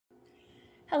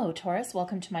Hello Taurus,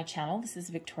 welcome to my channel. This is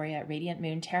Victoria at Radiant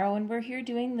Moon Tarot, and we're here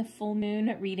doing the full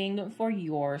moon reading for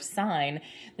your sign.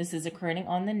 This is occurring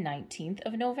on the 19th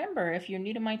of November. If you're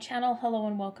new to my channel, hello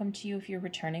and welcome to you. If you're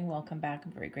returning, welcome back.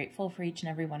 I'm very grateful for each and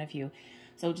every one of you.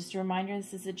 So just a reminder,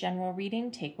 this is a general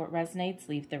reading. Take what resonates,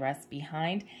 leave the rest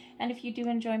behind. And if you do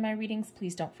enjoy my readings,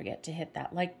 please don't forget to hit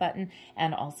that like button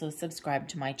and also subscribe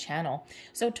to my channel.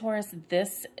 So Taurus,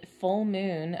 this full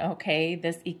moon, okay,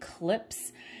 this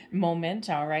eclipse moment,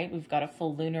 all right, we've got a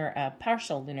full lunar,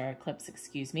 partial lunar eclipse,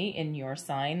 excuse me, in your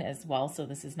sign as well. So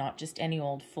this is not just any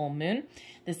old full moon.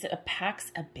 This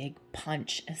packs a big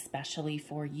punch, especially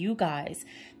for you guys.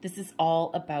 This is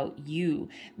all about you.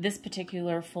 This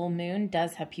particular full moon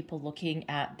does have people looking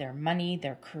at their money,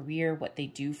 their career, what they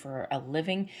do for a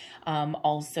living,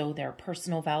 also their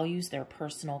personal values, their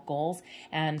personal goals,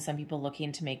 and some people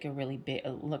looking to make a really big,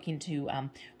 looking to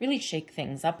really shake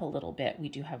things up a little bit. We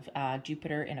do have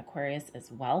Jupiter in Aquarius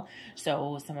as well,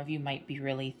 so some of you might be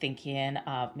really thinking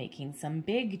of making some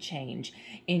big change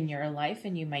in your life,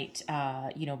 and you might,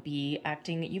 you know, be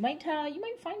acting. You might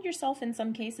find yourself in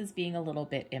some cases being a little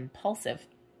bit impulsive,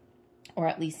 or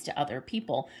at least to other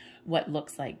people, what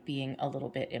looks like being a little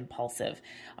bit impulsive.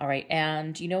 All right.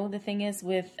 And you know, the thing is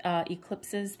with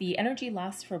eclipses, the energy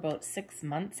lasts for about 6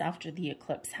 months after the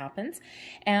eclipse happens.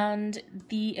 And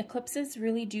the eclipses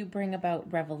really do bring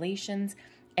about revelations,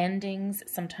 endings,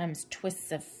 sometimes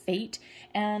twists of fate,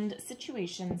 and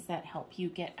situations that help you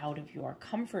get out of your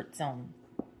comfort zone.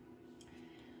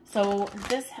 So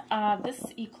this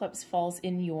eclipse falls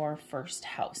in your first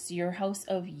house, your house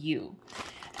of you.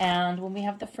 And when we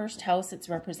have the first house, it's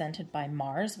represented by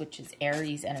Mars, which is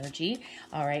Aries energy.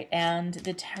 All right. And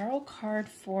the tarot card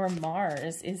for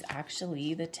Mars is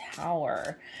actually the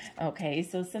Tower. Okay.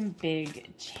 So some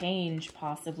big change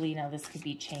possibly. Now this could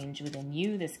be change within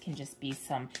you. This can just be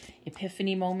some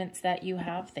epiphany moments that you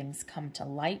have. Things come to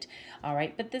light. All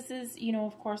right. But this is, you know,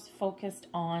 of course, focused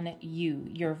on you,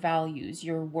 your values,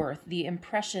 your worth, the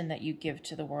impression that you give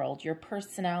to the world, your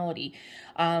personality.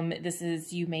 This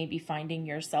is, you may be finding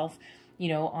yourself, you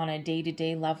know, on a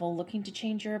day-to-day level looking to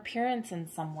change your appearance in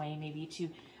some way, maybe to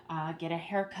get a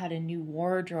haircut, a new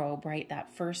wardrobe, right?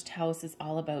 That first house is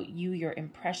all about you, your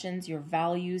impressions, your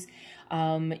values,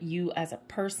 you as a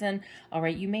person. All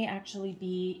right. You may actually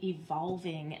be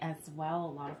evolving as well.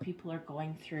 A lot of people are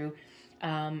going through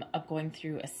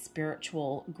a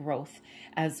spiritual growth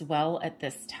as well at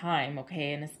this time,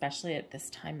 okay? And especially at this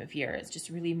time of year, it's just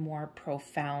really more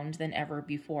profound than ever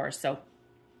before. So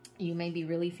you may be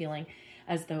really feeling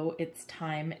as though it's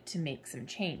time to make some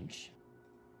change.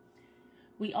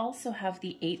 We also have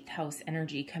the 8th house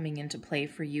energy coming into play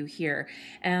for you here.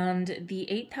 And the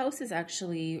 8th house is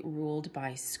actually ruled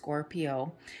by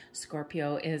Scorpio.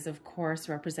 Scorpio is, of course,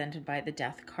 represented by the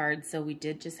Death card. So we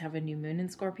did just have a new moon in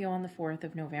Scorpio on the 4th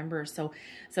of November. So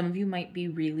some of you might be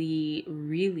really,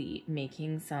 really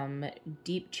making some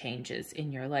deep changes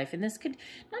in your life. And this could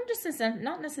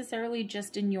not necessarily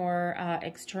just in your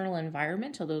external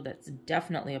environment, although that's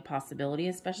definitely a possibility,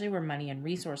 especially where money and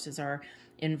resources are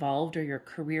involved, or your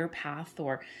career path,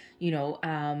 or, you know,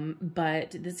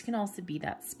 but this can also be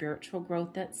that spiritual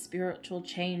growth, that spiritual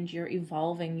change. You're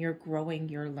evolving, you're growing,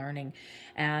 you're learning.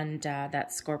 And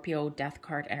that Scorpio Death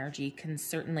card energy can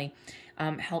certainly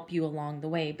help you along the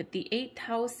way. But the 8th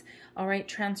house, all right,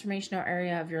 transformational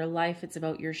area of your life. It's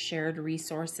about your shared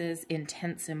resources,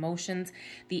 intense emotions.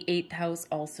 The 8th house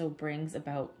also brings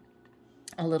about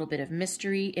a little bit of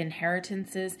mystery,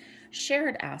 inheritances,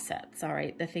 shared assets, all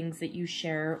right, the things that you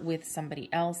share with somebody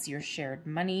else, your shared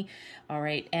money, all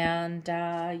right, and,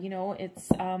 you know, it's,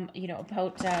 you know,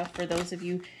 about, for those of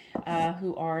you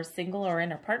who are single or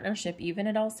in a partnership even,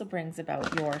 it also brings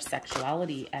about your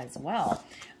sexuality as well,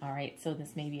 all right, so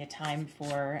this may be a time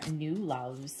for new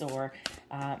loves, or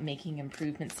making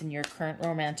improvements in your current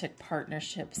romantic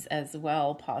partnerships as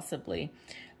well, possibly.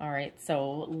 All right, so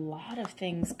a lot of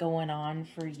things going on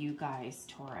for you guys,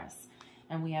 Taurus.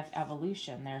 And we have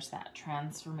evolution, there's that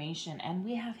transformation, and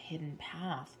we have hidden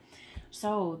path.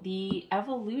 So the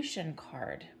evolution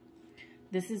card,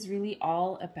 this is really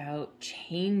all about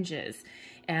changes,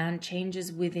 and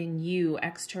changes within you,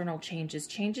 external changes,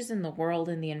 changes in the world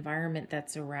and the environment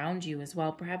that's around you as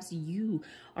well. Perhaps you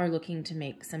are looking to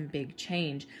make some big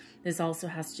change. This also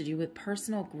has to do with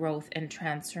personal growth and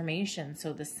transformation.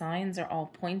 So the signs are all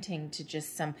pointing to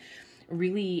just some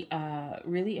really,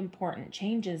 really important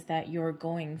changes that you're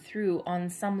going through on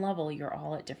some level. You're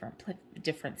all at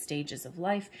different stages of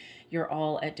life. You're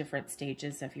all at different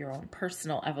stages of your own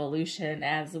personal evolution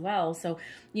as well. So,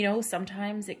 you know,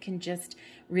 sometimes it can just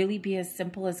really be as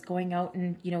simple as going out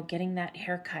and, you know, getting that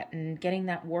haircut and getting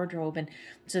that wardrobe, and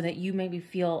so that you maybe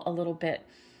feel a little bit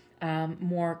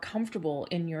more comfortable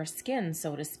in your skin,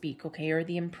 so to speak, okay? Or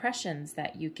the impressions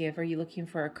that you give. Are you looking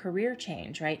for a career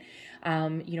change, right?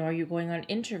 You know, are you going on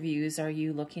interviews? Are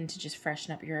you looking to just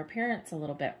freshen up your appearance a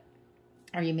little bit?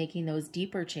 Are you making those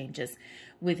deeper changes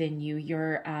within you?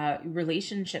 Your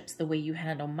relationships, the way you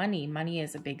handle money. Money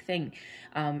is a big thing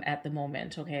at the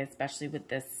moment, okay? Especially with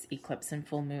this eclipse and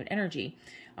full moon energy,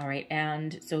 all right?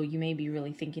 And so you may be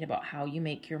really thinking about how you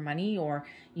make your money, or,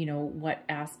 you know, what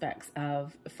aspects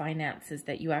of finances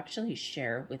that you actually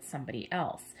share with somebody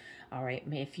else, all right?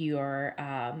 If you are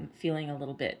feeling a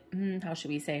little bit, how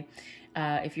should we say,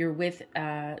 if you're with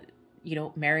you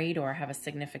know, married or have a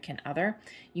significant other,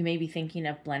 you may be thinking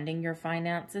of blending your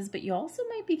finances, but you also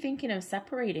might be thinking of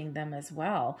separating them as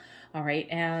well. All right.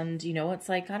 And, you know, it's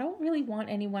like, I don't really want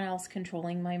anyone else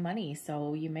controlling my money.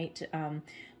 So you might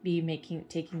be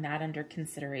taking that under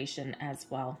consideration as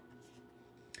well.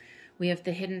 We have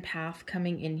the hidden path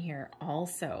coming in here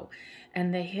also.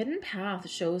 And the hidden path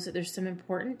shows that there's some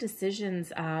important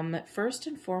decisions, first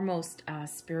and foremost,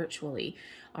 spiritually.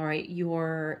 All right,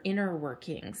 your inner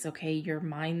workings, okay, your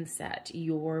mindset,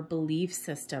 your belief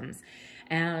systems.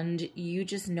 And you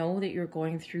just know that you're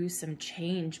going through some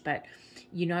change, but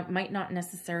you might not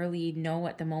necessarily know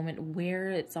at the moment where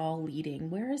it's all leading.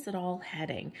 Where is it all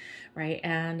heading, right?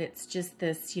 And it's just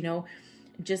this, you know,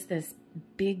 just this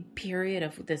big period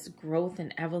of this growth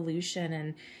and evolution,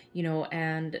 and, you know,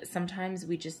 and sometimes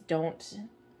we just don't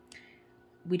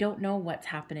know what's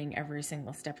happening every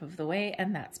single step of the way,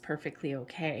 and that's perfectly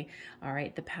okay. All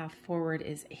right, the path forward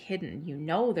is hidden. You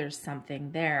know there's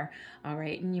something there, all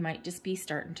right, and you might just be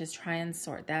starting to try and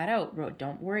sort that out.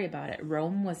 Don't worry about it.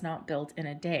 Rome was not built in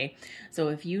a day. So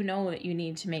if you know that you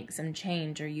need to make some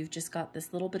change, or you've just got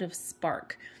this little bit of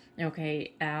spark,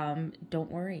 okay,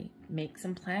 don't worry. Make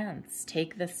some plans.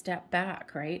 Take the step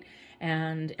back, right?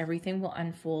 And everything will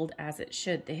unfold as it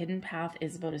should. The hidden path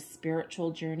is about a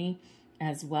spiritual journey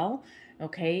as well,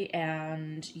 okay?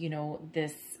 And, you know,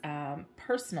 this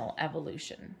personal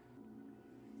evolution.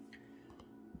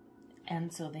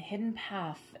 And so the hidden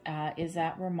path is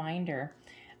that reminder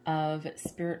of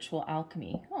spiritual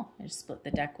alchemy. Oh, I just split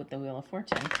the deck with the Wheel of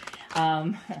Fortune.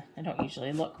 I don't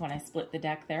usually look when I split the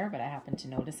deck there, but I happen to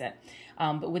notice it.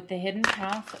 But with the hidden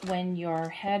path, when your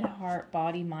head, heart,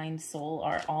 body, mind, soul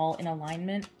are all in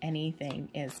alignment, anything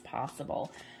is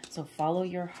possible. So follow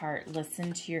your heart,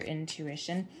 listen to your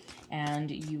intuition,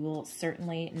 and you will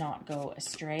certainly not go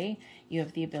astray. You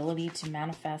have the ability to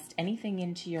manifest anything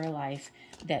into your life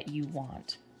that you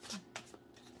want.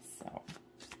 So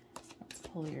let's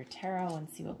pull your tarot and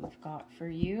see what we've got for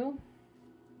you.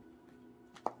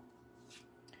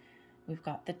 We've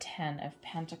got the 10 of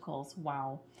Pentacles.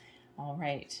 Wow. All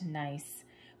right, nice.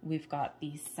 We've got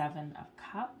the 7 of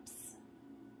Cups,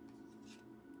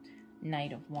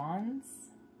 Knight of Wands,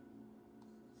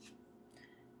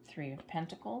 3 of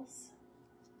Pentacles,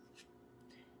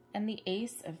 and the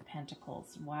Ace of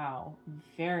Pentacles. Wow,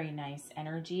 very nice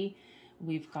energy.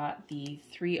 We've got the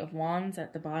 3 of Wands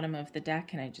at the bottom of the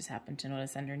deck, and I just happened to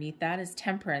notice underneath that is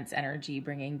Temperance energy,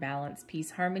 bringing balance,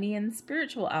 peace, harmony, and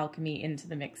spiritual alchemy into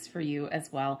the mix for you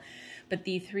as well. But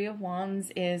the 3 of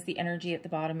Wands is the energy at the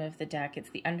bottom of the deck. It's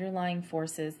the underlying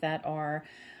forces that are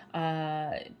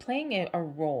playing a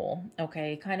role,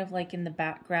 okay, kind of like in the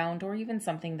background, or even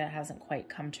something that hasn't quite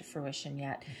come to fruition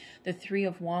yet. The 3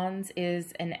 of Wands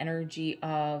is an energy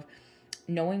of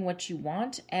knowing what you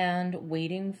want and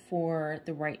waiting for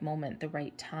the right moment, the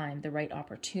right time, the right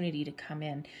opportunity to come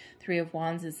in. 3 of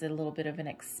Wands is a little bit of an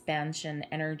expansion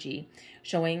energy,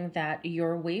 showing that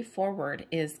your way forward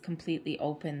is completely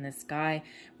open. This guy,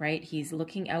 right, he's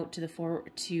looking out to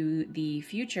the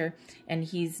future, and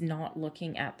he's not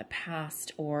looking at the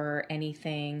past or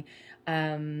anything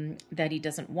that he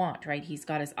doesn't want, right? He's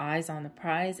got his eyes on the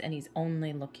prize, and he's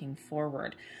only looking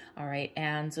forward. All right,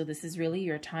 and so this is really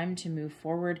your time to move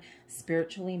forward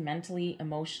spiritually, mentally,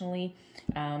 emotionally,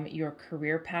 your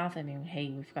career path. I mean, hey,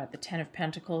 we've got the 10 of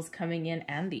Pentacles coming in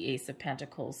and the Ace of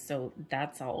Pentacles, so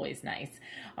that's always nice.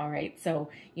 All right, so,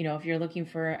 you know, if you're looking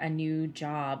for a new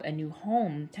job, a new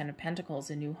home, 10 of Pentacles,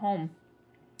 a new home,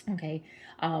 okay,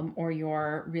 or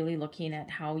you're really looking at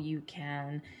how you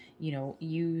can, you know,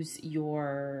 use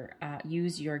your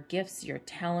gifts, your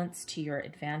talents to your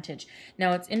advantage.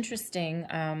 Now, it's interesting,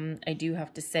 I do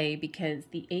have to say, because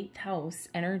the 8th house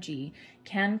energy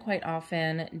can quite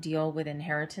often deal with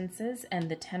inheritances, and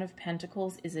the 10 of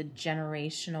Pentacles is a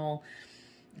generational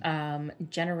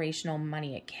generational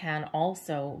money. It can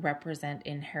also represent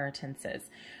inheritances.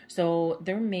 So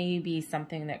there may be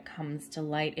something that comes to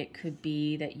light. It could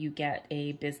be that you get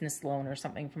a business loan or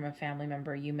something from a family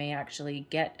member. You may actually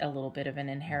get a little bit of an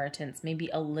inheritance, maybe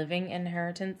a living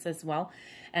inheritance as well.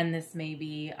 And this may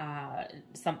be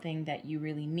something that you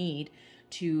really need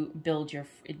to build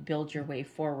your way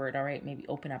forward. All right, maybe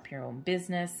open up your own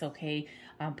business. Okay,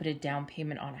 put a down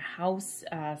payment on a house,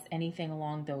 anything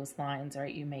along those lines. All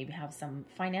right, you maybe have some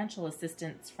financial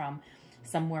assistance from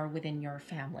somewhere within your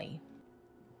family.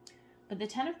 But the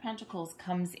Ten of Pentacles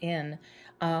comes in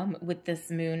with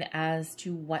this moon as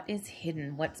to what is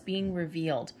hidden, what's being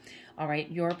revealed. All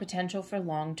right, your potential for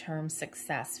long-term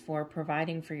success, for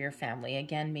providing for your family.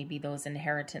 Again, maybe those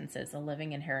inheritances, a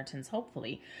living inheritance,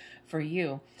 hopefully, for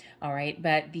you. All right,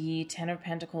 but the Ten of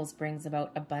Pentacles brings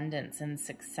about abundance and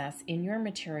success in your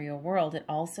material world. It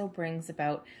also brings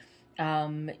about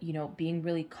you know, being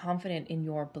really confident in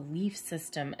your belief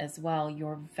system as well,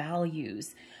 your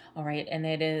values. All right, and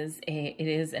it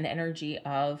is an energy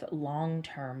of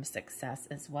long-term success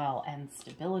as well, and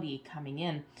stability coming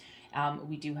in.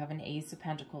 We do have an Ace of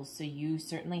Pentacles, so you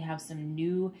certainly have some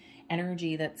new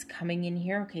energy that's coming in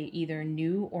here. Okay, either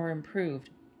new or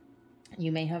improved.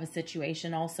 You may have a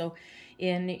situation also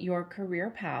in your career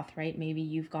path, right? Maybe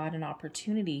you've got an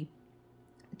opportunity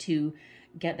to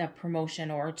get a promotion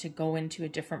or to go into a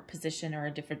different position or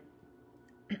a different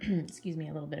excuse me,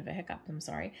 a little bit of a hiccup, I'm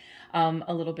sorry,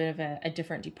 a little bit of a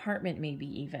different department, maybe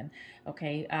even,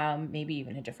 okay, maybe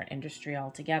even a different industry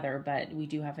altogether. But we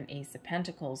do have an Ace of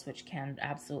Pentacles, which can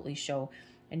absolutely show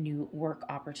a new work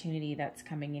opportunity that's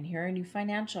coming in here, a new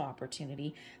financial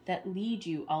opportunity that lead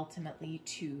you ultimately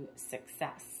to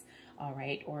success. All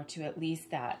right, or to at least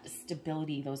that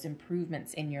stability, those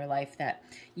improvements in your life that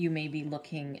you may be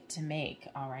looking to make.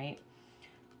 All right.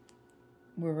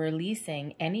 We're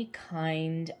releasing any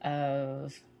kind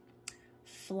of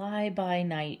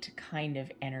fly-by-night kind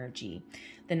of energy.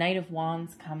 The Knight of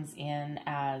Wands comes in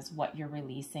as what you're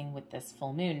releasing with this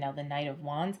full moon. Now, the Knight of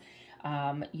Wands,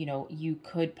 you know, you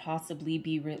could possibly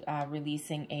be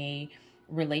releasing a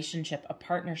relationship, a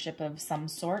partnership of some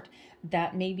sort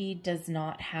that maybe does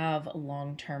not have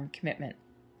long-term commitment.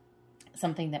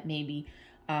 Something that maybe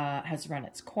has run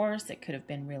its course. It could have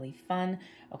been really fun.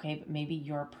 Okay, but maybe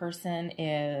your person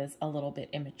is a little bit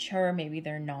immature. Maybe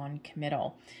they're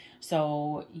non-committal.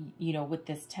 So, you know, with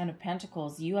this Ten of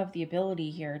Pentacles, you have the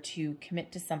ability here to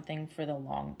commit to something for the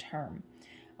long term.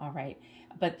 All right.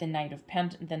 But the Knight of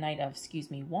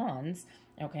Wands,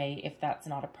 okay, if that's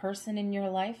not a person in your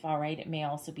life, all right, it may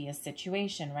also be a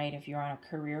situation, right? If you're on a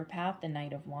career path, the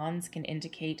Knight of Wands can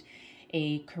indicate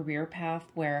a career path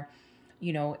where,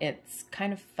 you know, it's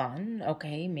kind of fun,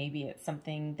 okay? Maybe it's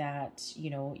something that, you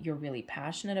know, you're really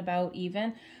passionate about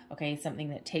even, okay? Something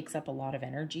that takes up a lot of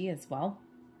energy as well.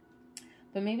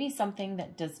 But maybe something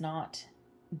that does not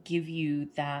give you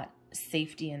that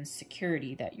safety and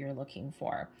security that you're looking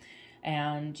for.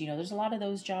 And, you know, there's a lot of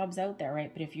those jobs out there,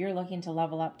 right? But if you're looking to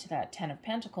level up to that Ten of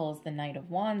Pentacles, the Knight of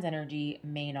Wands energy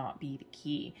may not be the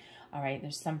key. All right,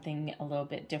 there's something a little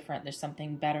bit different. There's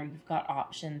something better. You've got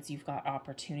options. You've got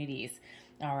opportunities.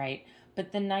 All right,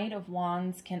 but the Knight of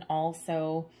Wands can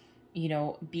also, you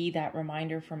know, be that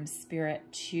reminder from Spirit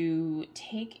to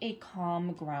take a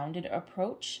calm, grounded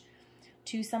approach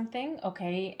to something,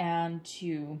 okay, and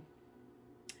to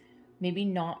maybe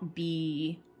not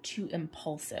be too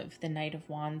impulsive. The Knight of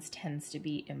Wands tends to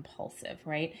be impulsive,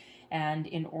 right? And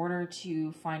in order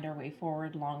to find our way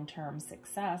forward, long-term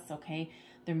success, okay,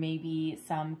 there may be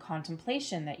some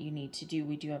contemplation that you need to do.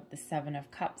 We do have the Seven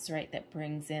of Cups, right, that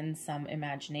brings in some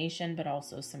imagination, but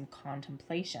also some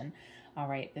contemplation. All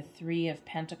right, the Three of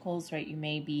Pentacles, right, you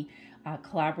may be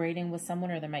collaborating with someone,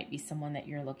 or there might be someone that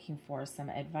you're looking for some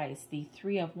advice. The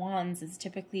Three of Wands is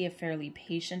typically a fairly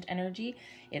patient energy.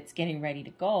 It's getting ready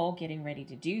to go, getting ready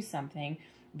to do something,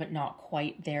 but not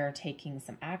quite there taking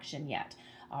some action yet.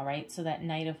 All right, so that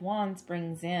Knight of Wands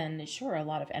brings in, sure, a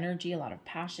lot of energy, a lot of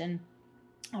passion.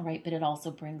 All right, but it also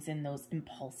brings in those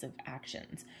impulsive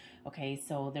actions. Okay,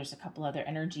 so there's a couple other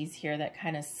energies here that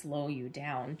kind of slow you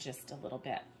down just a little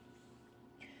bit.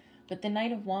 But the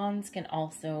Knight of Wands can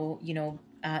also, you know,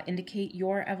 indicate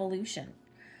your evolution.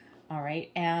 All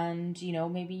right, and, you know,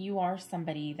 maybe you are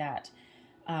somebody that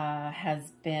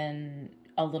has been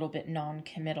a little bit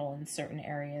non-committal in certain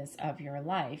areas of your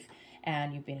life,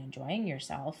 and you've been enjoying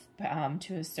yourself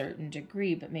to a certain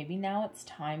degree, but maybe now it's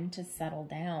time to settle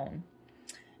down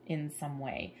in some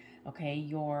way. Okay,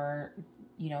 you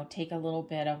know, take a little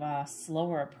bit of a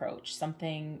slower approach,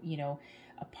 something, you know,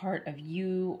 a part of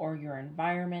you or your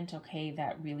environment, okay,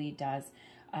 that really does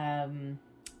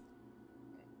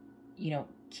you know,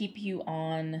 keep you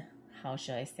on, how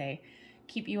should I say,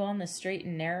 keep you on the straight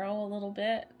and narrow a little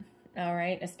bit. All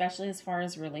right, especially as far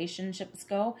as relationships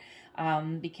go,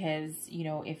 because, you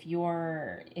know, if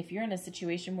you're in a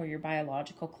situation where your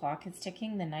biological clock is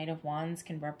ticking, the Knight of Wands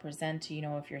can represent, you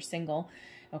know, if you're single,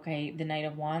 okay, the Knight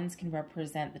of Wands can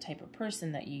represent the type of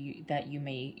person that you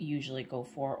may usually go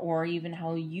for, or even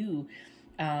how you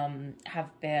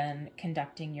have been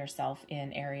conducting yourself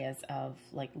in areas of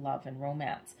like love and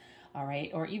romance. All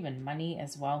right, or even money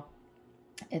as well.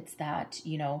 It's that,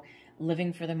 you know,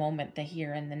 living for the moment, the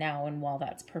here and the now. And while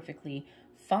that's perfectly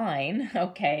fine,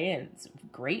 okay, it's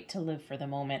great to live for the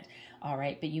moment, all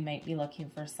right, but you might be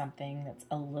looking for something that's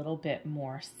a little bit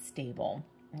more stable.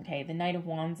 Okay, the Knight of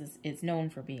Wands is known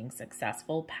for being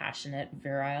successful, passionate,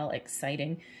 virile,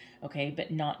 exciting, okay, but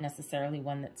not necessarily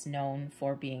one that's known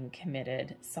for being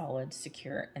committed, solid,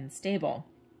 secure, and stable.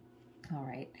 All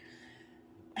right.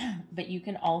 But you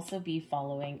can also be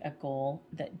following a goal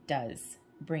that does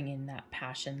bring in that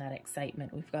passion, that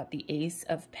excitement. We've got the Ace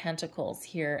of Pentacles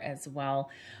here as well.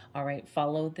 All right,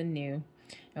 follow the new.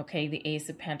 Okay, the Ace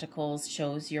of Pentacles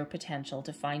shows your potential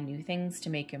to find new things, to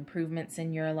make improvements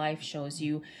in your life, shows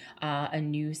you a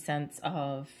new sense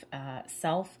of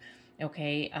self.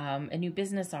 Okay, a new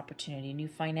business opportunity, new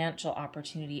financial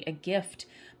opportunity, a gift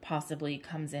possibly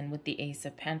comes in with the Ace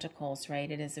of Pentacles, right?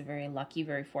 It is a very lucky,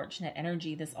 very fortunate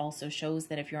energy. This also shows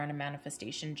that if you're on a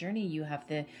manifestation journey, you have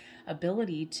the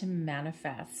ability to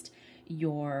manifest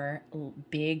your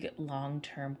big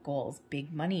long-term goals,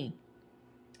 big money.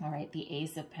 All right, the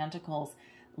Ace of Pentacles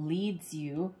leads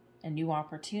you a new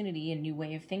opportunity, a new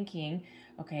way of thinking,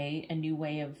 okay, a new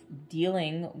way of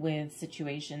dealing with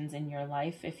situations in your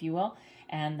life, if you will,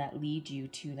 and that lead you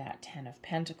to that 10 of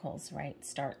Pentacles, right?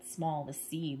 Start small, the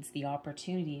seeds, the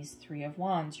opportunities, 3 of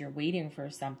Wands, you're waiting for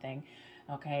something,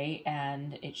 okay,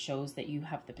 and it shows that you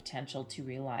have the potential to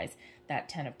realize that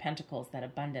 10 of Pentacles, that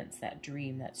abundance, that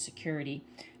dream, that security,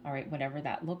 all right, whatever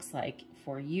that looks like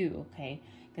for you, okay,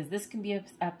 because this can be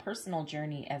a personal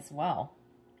journey as well.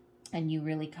 And you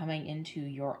really coming into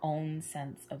your own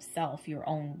sense of self, your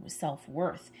own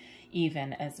self-worth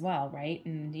even as well, right?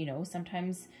 And, you know,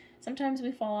 sometimes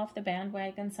we fall off the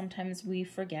bandwagon. Sometimes we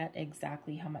forget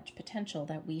exactly how much potential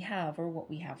that we have or what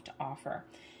we have to offer.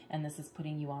 And this is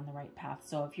putting you on the right path.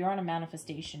 So if you're on a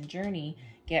manifestation journey,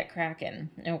 get cracking,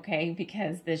 okay?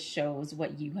 Because this shows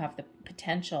what you have the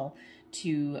potential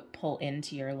to pull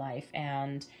into your life.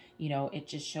 And, you know, it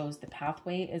just shows the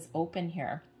pathway is open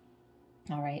here.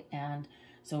 All right, and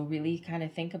so really kind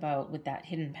of think about with that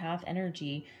hidden path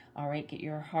energy, all right, get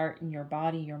your heart and your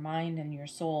body, your mind and your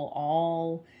soul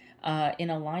all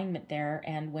in alignment there.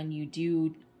 And when you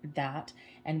do that,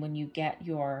 and when you get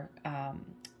your,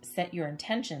 set your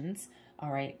intentions,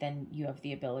 all right, then you have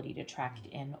the ability to attract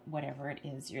in whatever it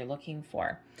is you're looking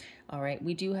for. All right,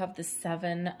 we do have the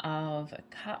 7 of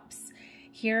Cups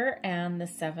here, and the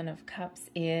 7 of Cups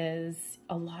is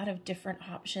a lot of different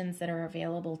options that are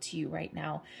available to you right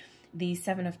now. The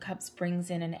 7 of Cups brings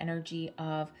in an energy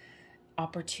of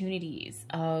opportunities,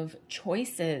 of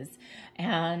choices,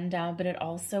 and but it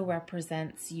also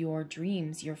represents your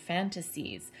dreams, your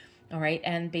fantasies. All right,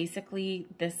 and basically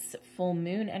this full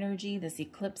moon energy, this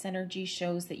eclipse energy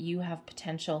shows that you have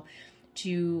potential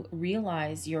to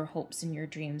realize your hopes and your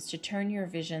dreams, to turn your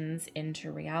visions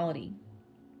into reality.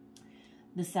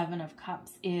 The 7 of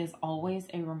Cups is always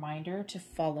a reminder to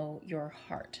follow your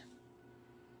heart.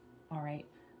 All right,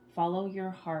 follow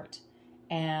your heart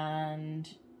and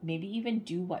maybe even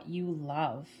do what you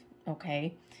love,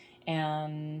 okay?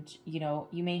 And, you know,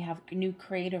 you may have new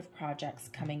creative projects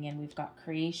coming in. We've got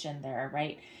creation there,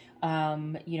 right?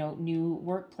 You know, new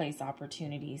workplace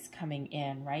opportunities coming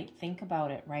in, right? Think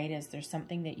about it, right? Is there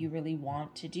something that you really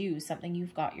want to do, something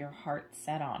you've got your heart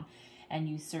set on? And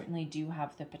you certainly do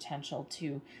have the potential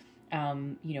to,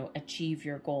 you know, achieve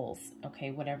your goals,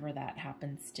 okay, whatever that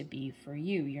happens to be for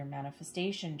you, your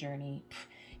manifestation journey.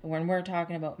 When we're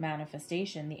talking about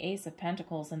manifestation, the Ace of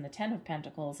Pentacles and the 10 of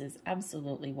Pentacles is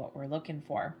absolutely what we're looking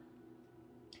for.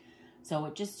 So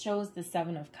it just shows the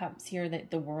 7 of Cups here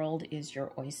that the world is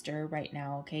your oyster right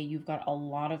now, okay? You've got a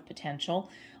lot of potential,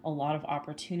 a lot of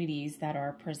opportunities that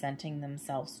are presenting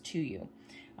themselves to you,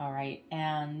 all right?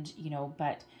 And, you know,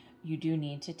 but you do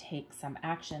need to take some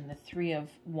action. The 3 of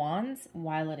Wands,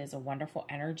 while it is a wonderful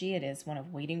energy, it is one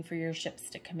of waiting for your ships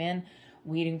to come in,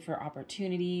 waiting for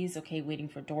opportunities, okay, waiting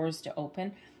for doors to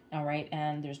open, all right?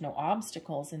 And there's no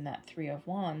obstacles in that 3 of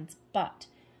Wands, but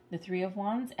the 3 of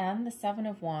Wands and the 7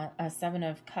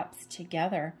 of Cups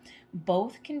together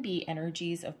both can be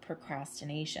energies of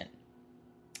procrastination.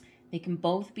 They can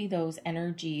both be those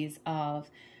energies of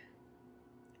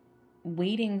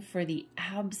waiting for the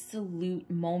absolute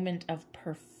moment of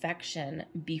perfection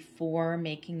before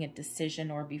making a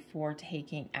decision or before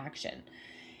taking action.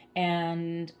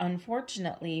 And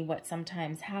unfortunately, what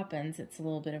sometimes happens, it's a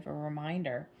little bit of a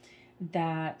reminder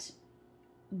that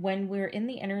when we're in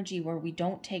the energy where we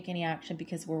don't take any action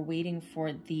because we're waiting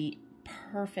for the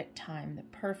perfect time,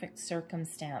 the perfect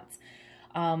circumstance,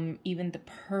 even the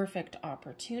perfect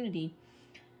opportunity,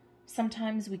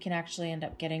 sometimes we can actually end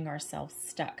up getting ourselves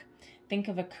stuck. Think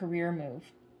of a career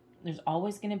move. There's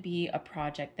always going to be a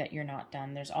project that you're not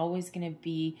done. There's always going to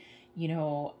be, you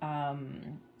know,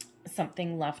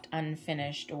 something left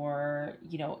unfinished, or,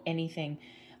 you know, anything.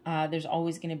 There's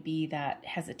always going to be that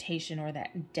hesitation or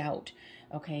that doubt.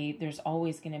 Okay. There's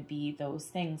always going to be those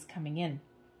things coming in.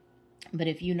 But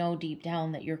if you know deep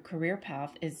down that your career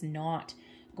path is not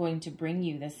going to bring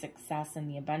you the success and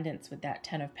the abundance with that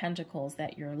 10 of Pentacles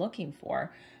that you're looking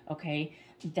for, okay,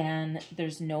 then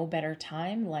there's no better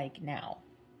time like now.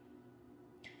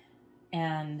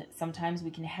 And sometimes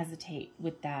we can hesitate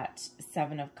with that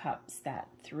 7 of Cups, that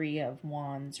 3 of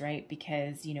Wands, right?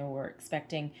 Because, you know, we're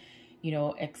expecting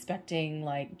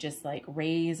like just like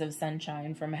rays of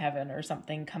sunshine from heaven or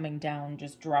something coming down,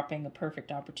 just dropping a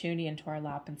perfect opportunity into our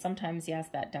lap. And sometimes, yes,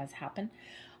 that does happen.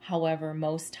 However,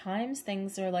 most times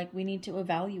things are like, we need to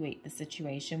evaluate the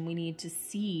situation. We need to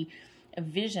see a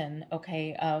vision,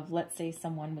 okay, of, let's say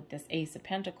someone with this Ace of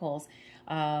Pentacles,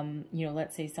 you know,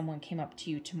 let's say someone came up to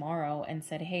you tomorrow and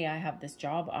said, hey, I have this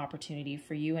job opportunity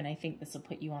for you, and I think this will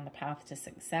put you on the path to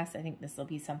success. I think this will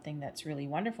be something that's really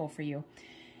wonderful for you.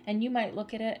 And you might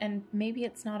look at it and maybe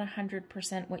it's not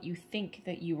 100% what you think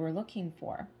that you were looking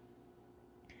for.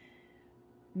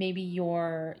 Maybe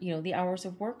your, you know, the hours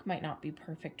of work might not be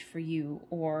perfect for you,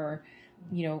 or,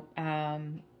 you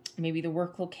know, maybe the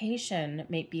work location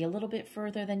may be a little bit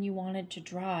further than you wanted to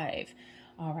drive.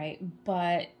 All right.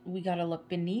 But we got to look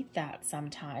beneath that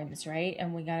sometimes, right?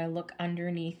 And we got to look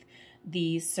underneath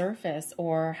the surface,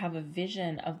 or have a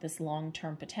vision of this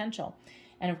long-term potential.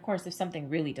 And of course, if something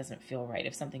really doesn't feel right,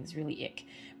 if something's really ick,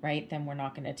 right, then we're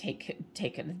not going to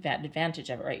take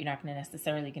advantage of it, right? You're not going to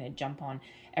necessarily going to jump on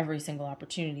every single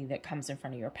opportunity that comes in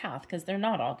front of your path, because they're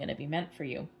not all going to be meant for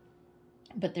you.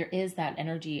 But there is that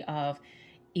energy of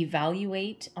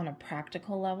evaluate on a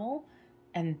practical level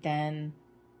and then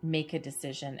make a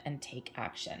decision and take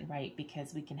action, right?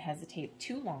 Because we can hesitate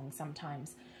too long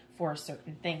sometimes for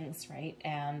certain things, right?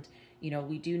 And, you know,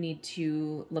 we do need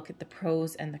to look at the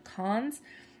pros and the cons,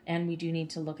 and we do need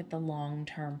to look at the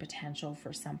long-term potential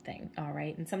for something, all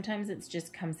right? And sometimes it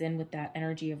just comes in with that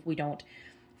energy of we don't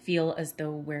feel as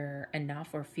though we're enough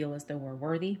or feel as though we're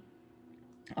worthy,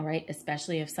 all right?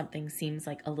 Especially if something seems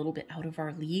like a little bit out of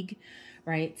our league,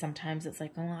 right? Sometimes it's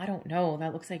like, oh, I don't know,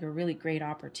 that looks like a really great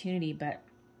opportunity, but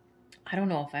I don't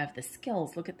know if I have the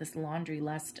skills. Look at this laundry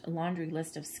list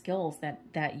of skills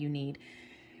that you need.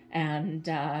 And,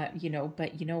 you know,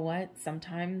 but you know what?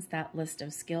 Sometimes that list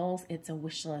of skills, it's a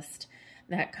wish list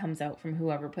that comes out from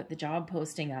whoever put the job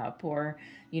posting up, or,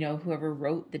 you know, whoever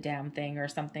wrote the damn thing or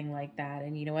something like that.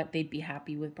 And you know what? They'd be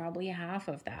happy with probably half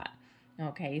of that.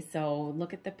 Okay, so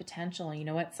look at the potential. You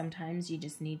know what? Sometimes you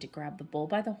just need to grab the bull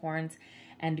by the horns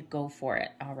and go for it,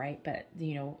 all right? But,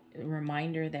 you know,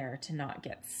 reminder there to not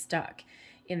get stuck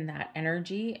in that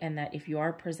energy, and that if you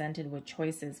are presented with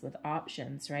choices, with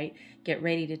options, right, get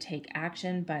ready to take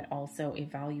action, but also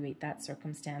evaluate that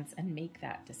circumstance and make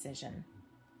that decision.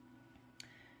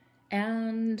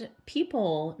 And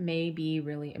people may be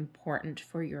really important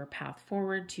for your path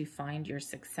forward to find your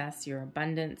success, your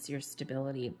abundance, your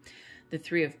stability. The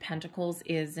 3 of Pentacles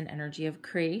is an energy of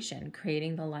creation,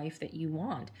 creating the life that you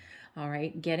want. All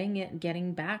right,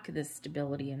 getting back this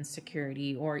stability and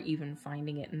security, or even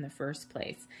finding it in the first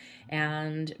place.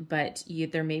 But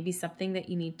there may be something that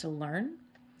you need to learn.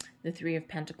 The 3 of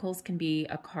Pentacles can be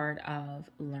a card of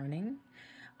learning.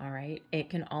 All right. It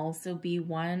can also be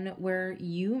one where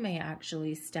you may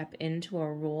actually step into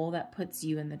a role that puts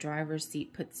you in the driver's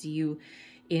seat, puts you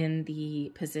in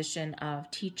the position of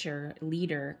teacher,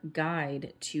 leader,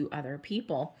 guide to other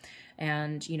people.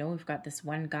 And, you know, we've got this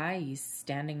one guy, he's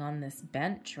standing on this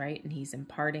bench, right? And he's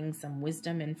imparting some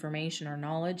wisdom, information, or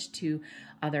knowledge to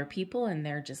other people. And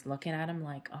they're just looking at him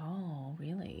like, oh,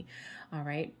 really? All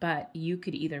right. But you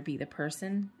could either be the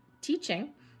person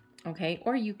teaching, okay,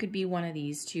 or you could be one of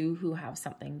these two who have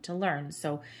something to learn.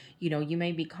 So, you know, you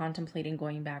may be contemplating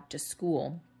going back to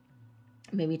school,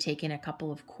 maybe taking a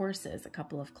couple of courses, a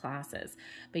couple of classes,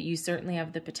 but you certainly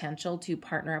have the potential to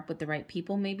partner up with the right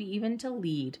people, maybe even to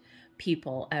lead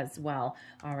people as well.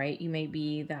 All right. You may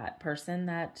be that person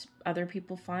that other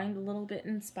people find a little bit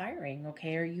inspiring.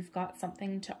 Okay. Or you've got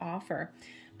something to offer.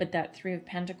 But that Three of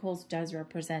Pentacles does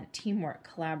represent teamwork,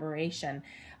 collaboration,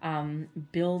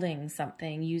 building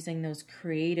something, using those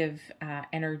creative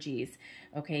energies,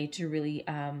 okay, to really,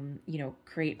 you know,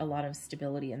 create a lot of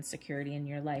stability and security in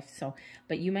your life. So,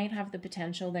 but you might have the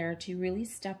potential there to really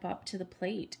step up to the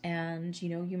plate, and, you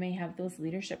know, you may have those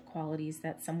leadership qualities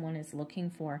that someone is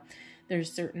looking for.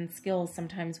 There's certain skills.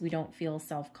 Sometimes we don't feel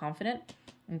self-confident,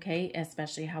 okay,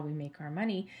 especially how we make our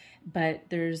money. But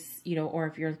there's, you know, or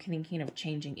if you're thinking of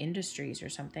changing industries or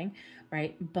something,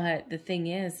 right? But the thing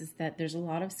is that there's a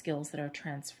lot of skills that are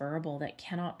transferable that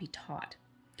cannot be taught.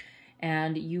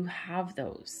 And you have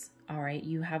those, all right?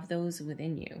 You have those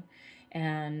within you.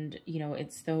 And, you know,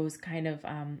 it's those kind of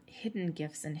hidden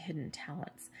gifts and hidden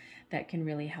talents that can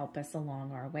really help us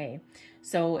along our way.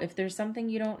 So if there's something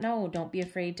you don't know, don't be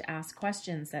afraid to ask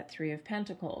questions. That Three of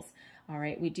Pentacles. All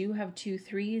right, we do have 2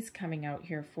 threes coming out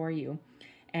here for you.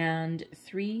 And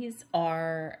 3s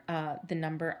are the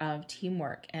number of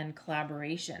teamwork and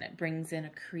collaboration. It brings in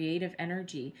a creative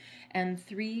energy. And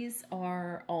 3s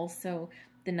are also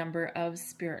the number of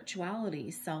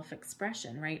spirituality,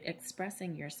 self-expression, right?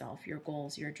 Expressing yourself, your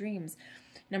goals, your dreams.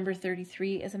 Number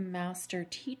 33 is a master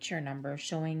teacher number,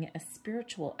 showing a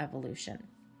spiritual evolution.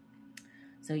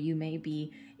 So you may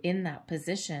be in that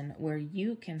position where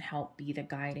you can help be the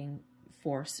guiding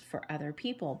force for other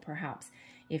people. Perhaps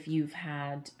if you've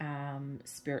had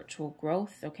spiritual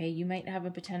growth, okay, you might have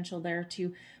a potential there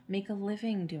to make a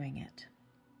living doing it.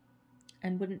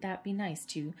 And wouldn't that be nice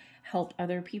to help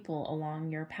other people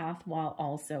along your path while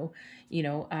also, you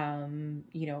know,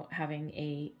 having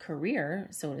a career,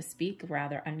 so to speak,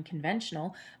 rather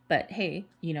unconventional, but hey,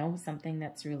 you know, something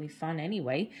that's really fun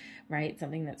anyway, right?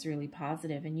 Something that's really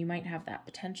positive, and you might have that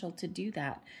potential to do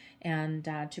that and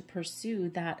to pursue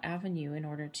that avenue in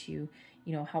order to,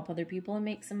 you know, help other people and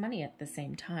make some money at the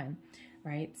same time.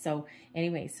 Right? So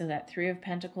anyway, so that Three of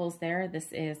Pentacles there,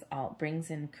 this is all brings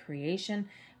in creation,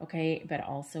 okay, but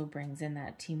also brings in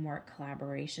that teamwork,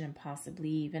 collaboration, and possibly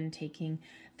even taking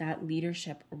that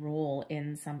leadership role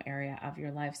in some area of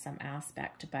your life, some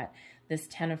aspect. But this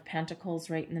 10 of Pentacles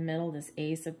right in the middle, this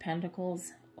Ace of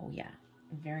Pentacles, oh yeah,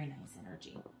 very nice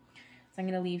energy. So I'm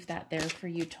going to leave that there for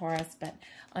you, Taurus, but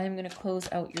I'm going to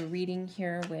close out your reading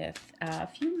here with a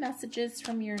few messages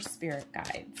from your spirit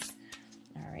guides.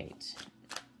 All right.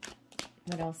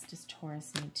 What else does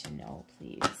Taurus need to know,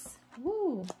 please?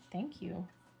 Woo, thank you.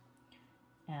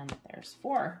 And there's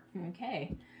 4.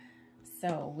 Okay.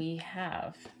 So we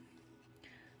have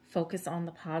focus on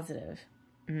the positive.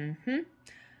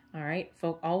 All right.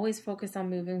 Always focus on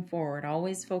moving forward.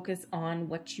 Always focus on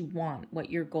what you want, what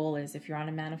your goal is. If you're on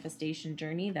a manifestation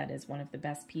journey, that is one of the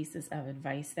best pieces of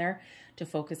advice there, to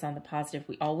focus on the positive.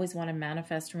 We always want to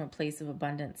manifest from a place of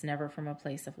abundance, never from a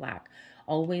place of lack.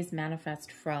 Always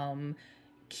manifest from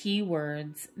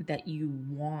keywords that you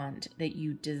want, that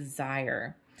you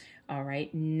desire. All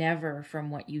right. Never from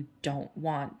what you don't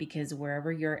want, because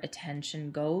wherever your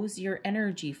attention goes, your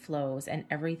energy flows, and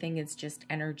everything is just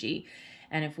energy.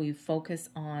 And if we focus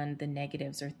on the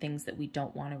negatives or things that we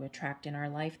don't want to attract in our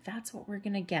life, that's what we're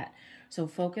going to get. So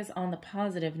focus on the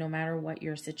positive no matter what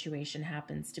your situation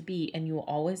happens to be, and you'll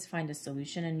always find a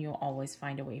solution, and you'll always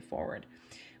find a way forward.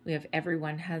 We have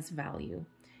everyone has value.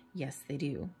 Yes, they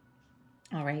do.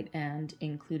 All right. And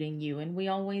including you. And we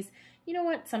always, you know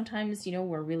what, sometimes, you know,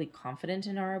 we're really confident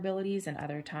in our abilities, and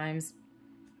other times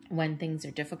when things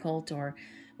are difficult or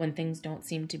when things don't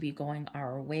seem to be going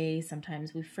our way,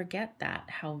 sometimes we forget that,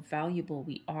 how valuable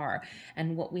we are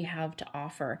and what we have to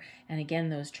offer. And again,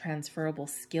 those transferable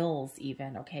skills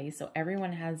even, okay? So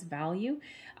everyone has value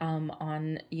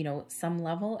on, you know, some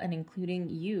level, and including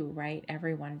you, right?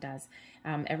 Everyone does.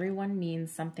 Everyone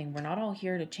means something. We're not all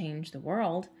here to change the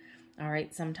world. All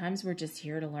right. Sometimes we're just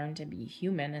here to learn to be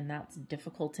human, and that's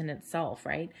difficult in itself,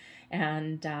 right?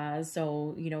 And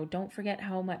so, you know, don't forget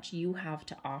how much you have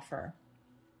to offer.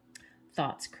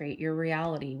 Thoughts create your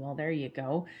reality. Well, there you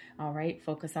go. All right.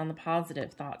 Focus on the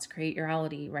positive. Thoughts create your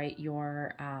reality, right?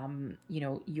 Your, you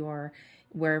know, your,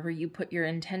 wherever you put your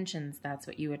intentions, that's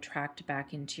what you attract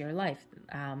back into your life.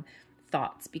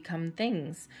 Thoughts become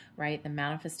things, right? The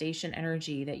manifestation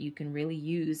energy that you can really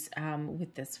use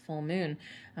with this full moon,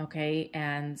 okay?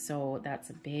 And so that's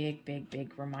a big, big,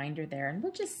 big reminder there. And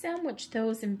we'll just sandwich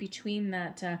those in between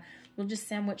that. We'll just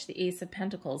sandwich the Ace of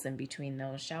Pentacles in between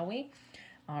those, shall we?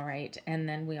 All right. And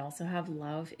then we also have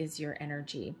love is your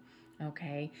energy,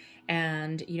 okay?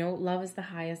 And, you know, love is the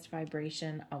highest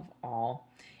vibration of all.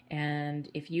 And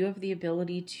if you have the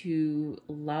ability to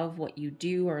love what you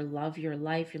do, or love your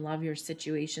life, you love your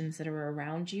situations that are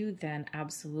around you, then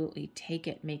absolutely take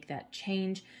it, make that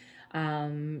change.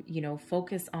 You know,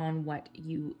 focus on what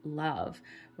you love,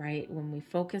 right? When we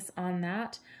focus on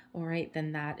that, all right,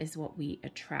 then that is what we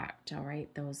attract, all right?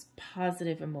 Those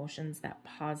positive emotions, that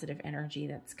positive energy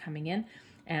that's coming in.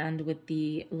 And with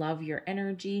the love your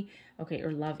energy, okay,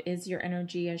 or love is your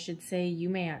energy, I should say, you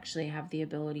may actually have the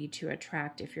ability to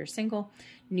attract, if you're single,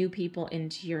 new people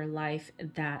into your life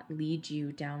that lead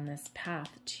you down this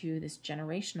path to this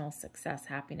generational success,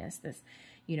 happiness, this,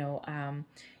 you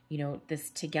know, this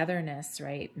togetherness,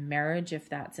 right? Marriage, if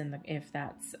that's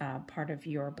part of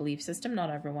your belief system. Not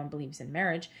everyone believes in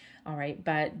marriage, all right,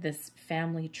 but this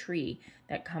family tree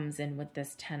that comes in with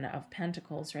this 10 of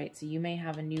Pentacles, right? So you may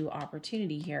have a new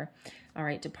opportunity here, all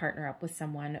right, to partner up with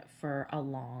someone for a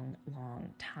long, long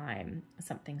time,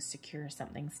 something secure,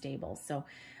 something stable. So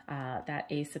that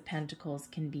Ace of Pentacles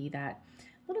can be that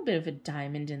little bit of a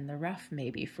diamond in the rough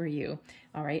maybe for you,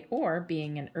 all right? Or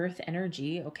being an earth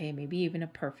energy, okay, maybe even a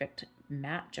perfect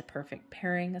match, a perfect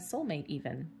pairing, a soulmate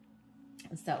even.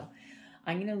 So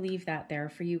I'm going to leave that there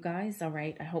for you guys, all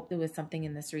right? I hope there was something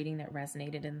in this reading that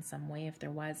resonated in some way. If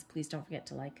there was, please don't forget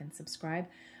to like and subscribe.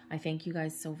 I thank you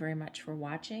guys so very much for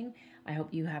watching. I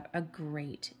hope you have a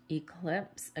great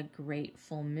eclipse, a great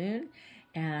full moon,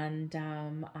 and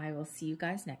I will see you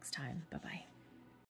guys next time. Bye-bye.